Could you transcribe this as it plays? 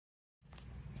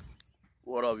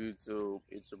What up, YouTube?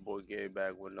 It's your boy Gay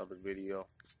back with another video.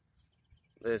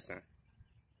 Listen,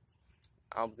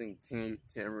 I don't think 10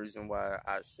 reasons why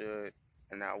I should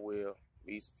and I will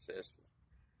be successful.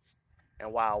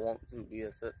 And why I want to be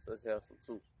successful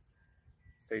too.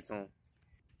 Stay tuned.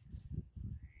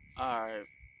 Alright,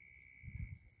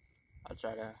 I'll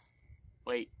try to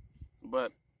wait.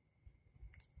 But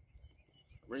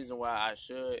reason why I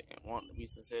should and want to be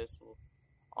successful,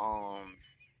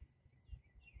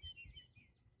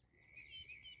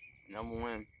 number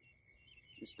one,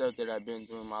 the stuff that I've been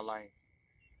through in my life.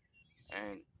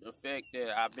 And the fact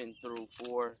that I've been through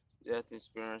 4 death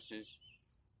experiences.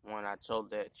 When I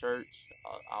choked at church,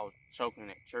 I was choking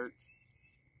at church.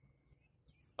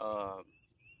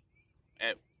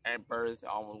 At birth, I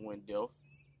almost went deaf.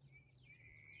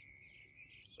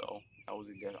 So that was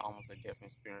almost a death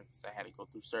experience. I had to go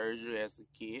through surgery as a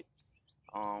kid.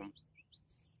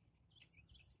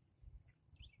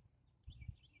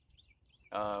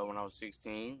 When I was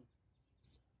 16,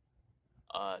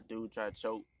 dude tried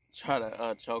to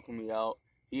choke me out.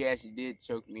 He actually did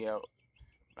choke me out.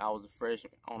 I was a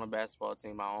freshman on a basketball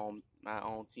team. My own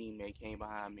teammate came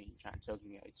behind me trying to choke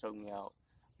me out. He choked me out,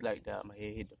 blacked out. My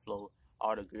head hit the floor.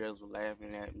 All the girls were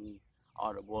laughing at me.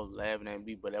 All the boys were laughing at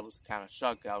me. But that was kind of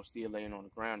shock. I was still laying on the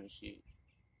ground and shit.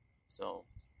 So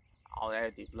all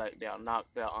that did blacked out,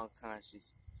 knocked out,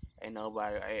 unconscious. Ain't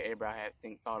nobody. Everybody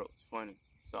thought it was funny.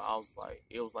 So I was like,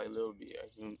 it was like a little bit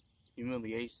of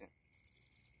humiliation.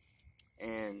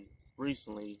 And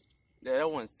recently, that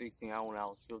wasn't 16. When I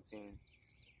was 15.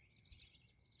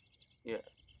 Yeah,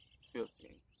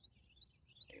 15.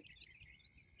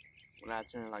 When I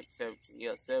turned like 17.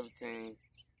 Yeah, 17.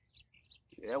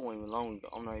 Yeah, that wasn't even long ago.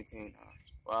 I'm 19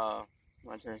 now.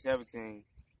 When I turned 17,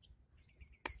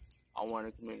 I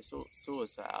wanted to commit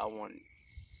suicide. I wanted to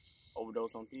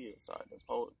overdose on pills. So the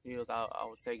pills I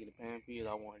was taking, the pain pills,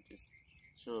 I wanted to just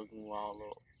chug them all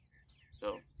up.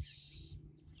 So,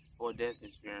 4 death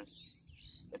experiences.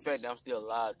 The fact that I'm still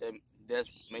alive, that's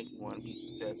making me want to be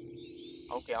successful.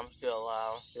 Okay, I'm still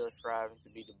alive. I'm still striving to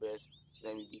be the best.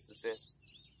 Let me be successful.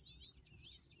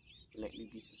 Let me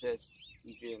be successful.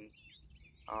 You feel me?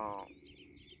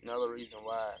 Another reason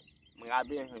why, I've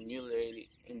been humiliated,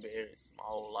 embarrassed my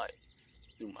whole life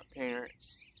through my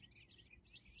parents,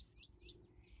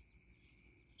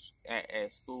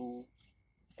 at school,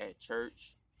 at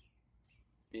church.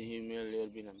 Been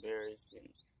humiliated, been embarrassed,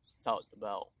 been talked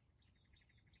about,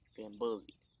 been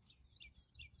bullied.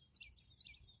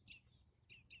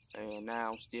 And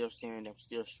now I'm still standing, I'm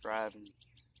still striving,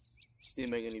 still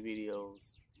making the videos,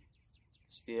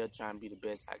 still trying to be the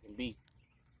best I can be.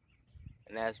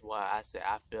 And that's why I said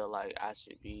I feel like I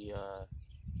should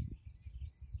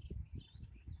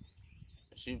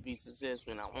be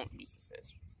successful, and I want to be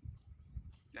successful.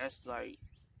 That's like,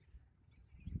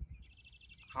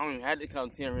 I don't even have to come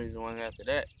 10 reasons one after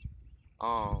that.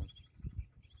 Well,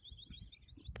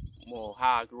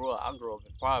 how I grew up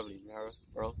in poverty,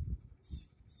 bro.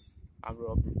 I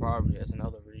grew up in poverty. That's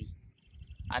another reason.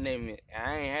 I ain't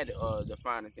had the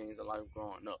finer things of life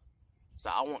growing up. So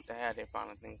I want to have that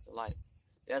finer things of life.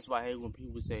 That's why I hate when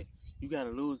people say, you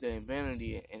gotta lose that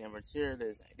vanity and that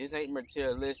materialism. This ain't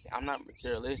materialistic. I'm not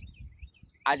materialistic.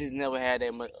 I just never had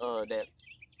that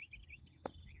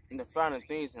the finer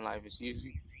things in life. Excuse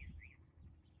me.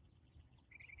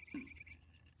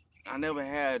 I never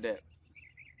had that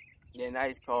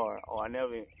nice car, or I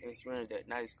never experienced that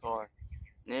nice car.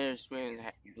 Never experienced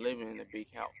living in a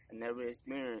big house. I never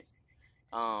experienced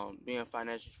being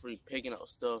financially free, picking up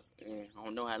stuff, and I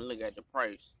don't know how to look at the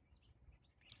price.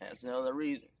 That's another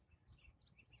reason.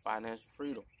 Financial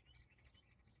freedom.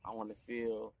 I want to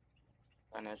feel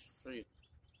financial freedom.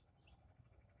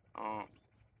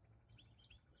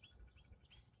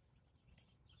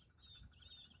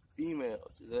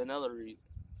 Females is another reason.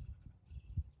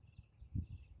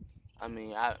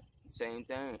 Same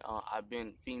thing.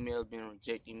 Females been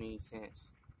rejecting me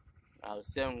since I was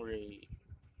 7th grade.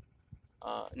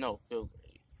 No, 5th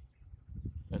grade.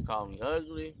 They call me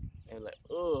ugly. They're like,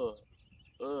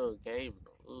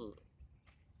 Gabriel,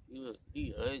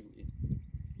 he ugly.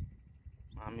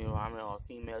 A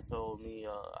female told me,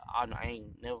 I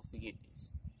ain't never forget this.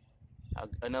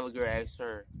 Another girl asked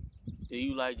her, do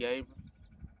you like Gabriel?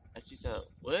 And she said,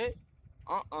 what?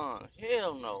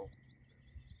 Hell no.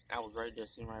 I was right there,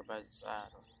 sitting right by the side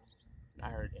of her. I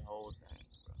heard the whole thing,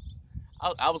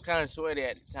 bro. I was kind of sweaty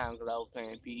at the time because I was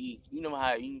playing PE. You know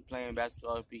how you playing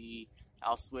basketball in PE? I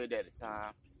was sweaty at the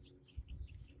time.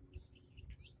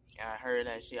 And I heard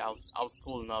that shit. I was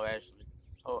cool enough, actually.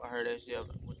 I heard that shit. I was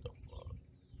like, what the fuck?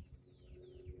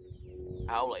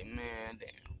 I was like, man,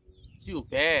 damn. She was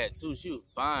bad, too. She was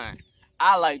fine.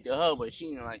 I liked her, but she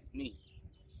didn't like me.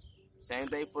 Same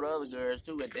thing for the other girls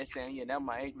too. At that same year, that was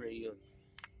my 8th grade year.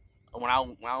 When I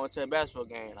went to a basketball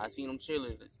game, I seen them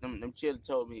cheerleaders. Them cheerleaders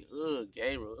told me, "Ugh,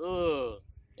 Gabriel, ugh."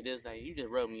 And this like you just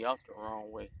rubbed me off the wrong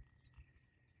way.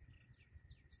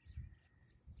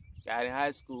 Got in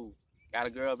high school, got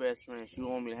a girl best friend. She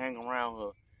wanted me to hang around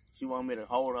her. She wanted me to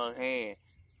hold her hand,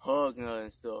 hugging her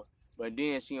and stuff. But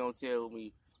then she don't tell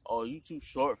me, "Oh, you too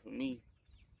short for me.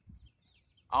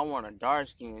 I want a dark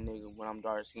skinned nigga when I'm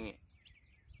dark skinned.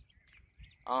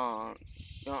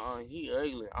 He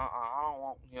ugly. I don't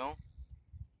want him."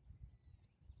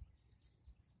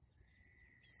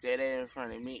 Said that in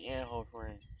front of me and her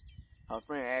friend. Her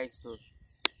friend asked her,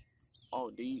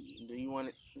 "Oh, do you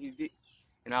want his dick?"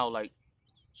 And I was like,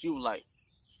 she was like,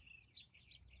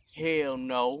 "Hell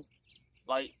no."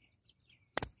 Like,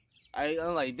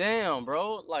 I'm like, damn,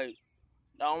 bro. Like,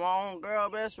 my own girl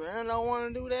best friend don't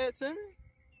want to do that to me.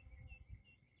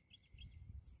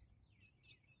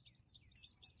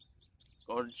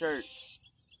 Go to church.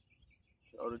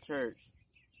 Go to church.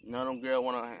 None of them girls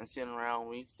want to sit around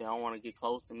me. They don't want to get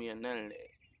close to me or none of that.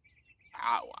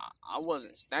 I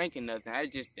wasn't stinking nothing.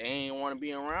 They ain't want to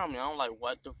be around me. I'm like,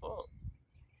 what the fuck?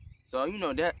 So,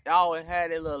 that I always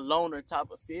had that little loner type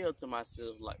of feel to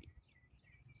myself. Like,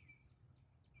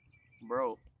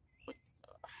 bro,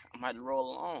 I might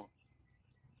roll along.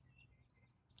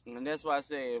 And that's why I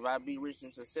say, if I be rich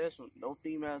and successful, those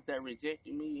females that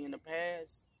rejected me in the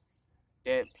past,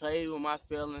 that played with my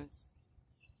feelings,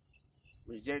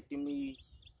 rejected me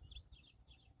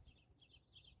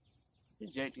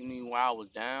while I was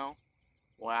down,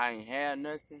 while I ain't had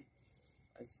nothing.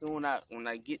 When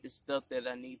I get the stuff that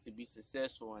I need to be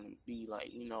successful and be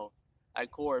like, like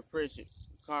Corey Pritchard,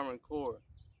 Carmen Corey,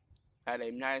 had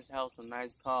a nice house and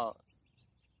nice cars.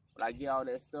 When I get all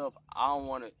that stuff, I don't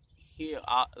want to hear,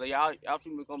 y'all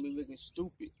people gonna be looking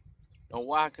stupid. And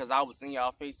why? Because I was in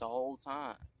y'all face the whole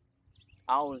time.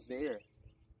 I was there.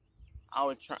 I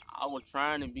was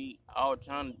trying to be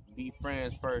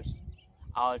friends first.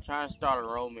 I was trying to start a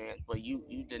romance, but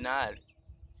you denied it.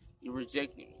 You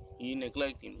rejected me. You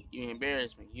neglected me. You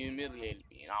embarrassed me. You humiliated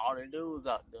me. And all the dudes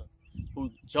out there who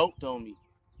joked on me,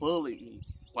 bullied me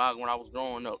when I was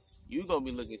growing up, you gonna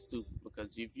be looking stupid,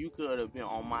 because if you could have been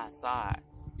on my side,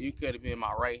 you could have been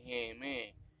my right hand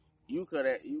man. You could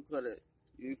have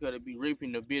be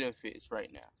reaping the benefits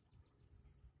right now.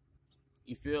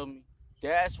 You feel me?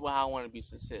 That's why I want to be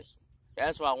successful.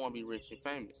 That's why I want to be rich and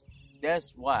famous.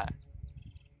 That's why.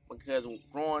 Because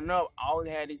growing up, I always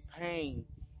had this pain.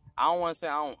 I don't want to say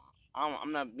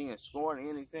I'm not being scorned or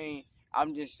anything.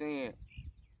 I'm just saying,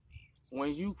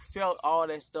 when you felt all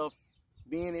that stuff,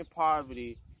 being in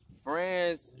poverty,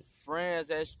 friends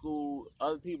at school,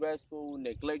 other people at school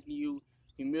neglecting you,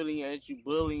 humiliating you,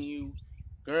 bullying you,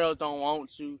 girls don't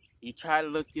want you. You try to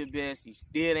look your best, you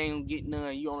still ain't get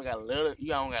none. You only got a little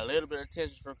bit of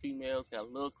attention from females, got a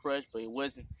little crush, but it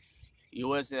wasn't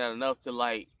enough to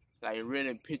like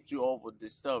really pitch you over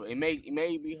this stuff. It made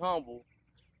you be humble,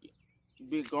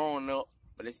 be growing up,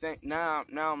 but it's now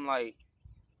I'm like,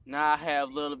 now I have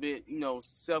a little bit,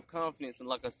 self-confidence and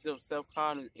like a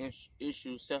self-confidence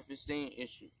issue, self-esteem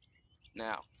issue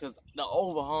now, because the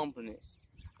over-humbleness.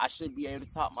 I should be able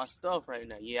to talk my stuff right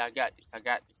now. Yeah, I got this.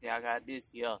 Yeah, I got this.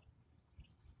 Yeah.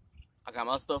 I got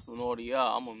my stuff in order. Yeah,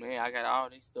 I'm a man. I got all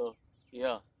this stuff.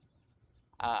 Yeah.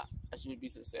 I should be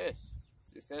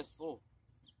successful.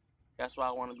 That's why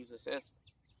I want to be successful.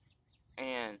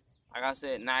 And like I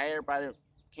said, not everybody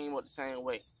came up the same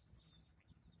way.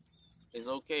 It's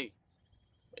okay.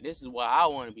 But this is why I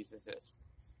want to be successful.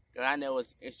 Because I know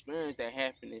it's experience that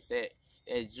happiness, that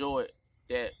joy,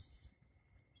 that,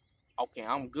 okay,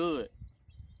 I'm good.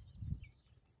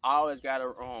 I always got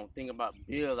to think about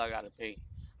bills I got to pay.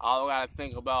 I always got to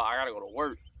think about I got to go to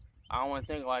work. I don't want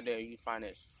to think about that. You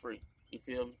financial free. You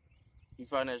feel me? You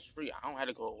financial free. I don't have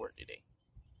to go to work today.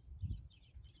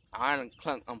 I'm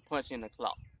punching the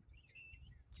clock.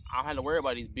 I don't have to worry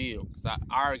about these bills because I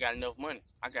already got enough money.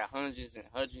 I got hundreds and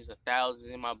hundreds of thousands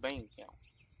in my bank account.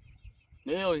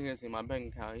 Millions in my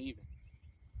bank account even.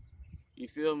 You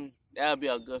feel me? That'll be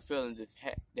a good feeling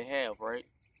to have, right?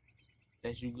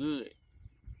 That you good.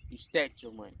 You stacked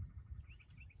your money.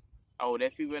 Oh,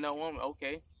 that female don't want me?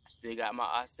 Okay. I still got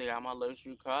my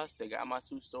luxury car. Still got my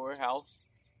 2-story house.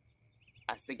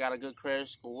 I still got a good credit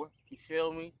score. You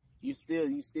feel me? You still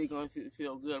gonna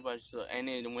feel good about yourself. And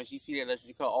then when she see that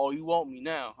luxury car, oh, you want me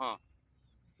now, huh?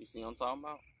 You see what I'm talking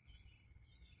about?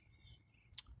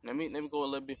 Let me go a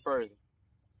little bit further.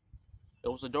 It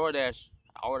was a DoorDash.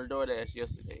 I ordered DoorDash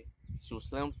yesterday. She was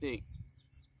slim thick.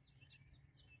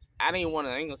 I didn't want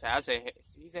to. I ain't gonna say. I said, hey.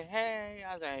 He said, hey.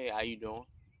 I said, hey, how you doing?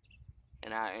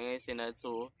 And I ain't saying nothing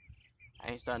to her.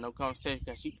 I ain't starting no conversation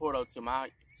because she pulled up to my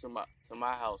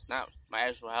house, not my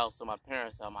actual house, to my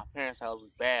parents' house. My parents' house is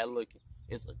bad looking.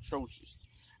 It's atrocious.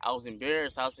 I was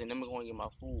embarrassed. I said, let me go and get my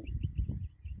food.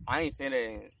 I ain't say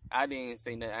that. I didn't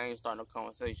say that. I ain't starting no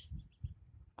conversation.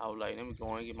 I was like, let me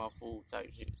go and get my food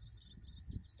type shit.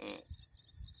 And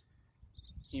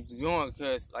keep it going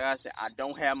because, like I said, I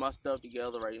don't have my stuff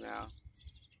together right now.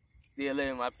 Still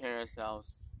living in my parents'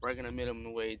 house, working a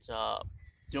minimum wage job,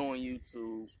 doing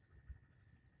YouTube,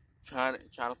 trying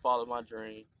to follow my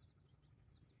dream.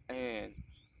 And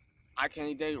I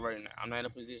can't date right now. I'm not in a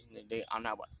position to date. I'm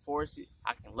not about to force it.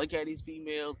 I can look at these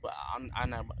females, but I'm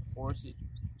not about to force it.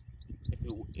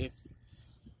 If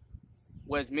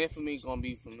what's meant for me gonna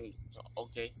be for me. So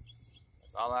okay,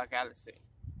 that's all I gotta say.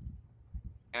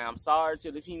 And I'm sorry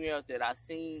to the females that I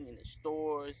seen in the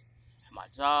stores, at my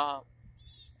job,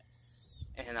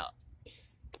 and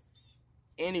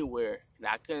anywhere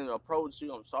that I couldn't approach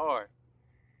you. I'm sorry,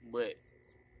 but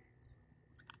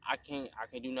I can't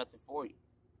do nothing for you.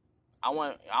 I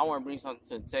want to bring something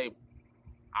to the table.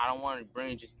 I don't want to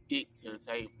bring just dick to the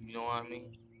table. You know what I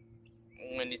mean?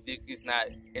 When this dick is not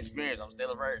experienced, I'm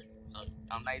still a virgin. So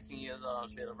I'm 19 years old. I'm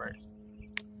still a virgin.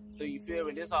 So you feel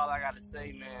me? This all I gotta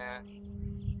say, man.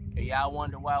 If y'all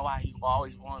wonder why he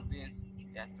always wanted this,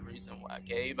 that's the reason why I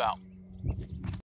gave out.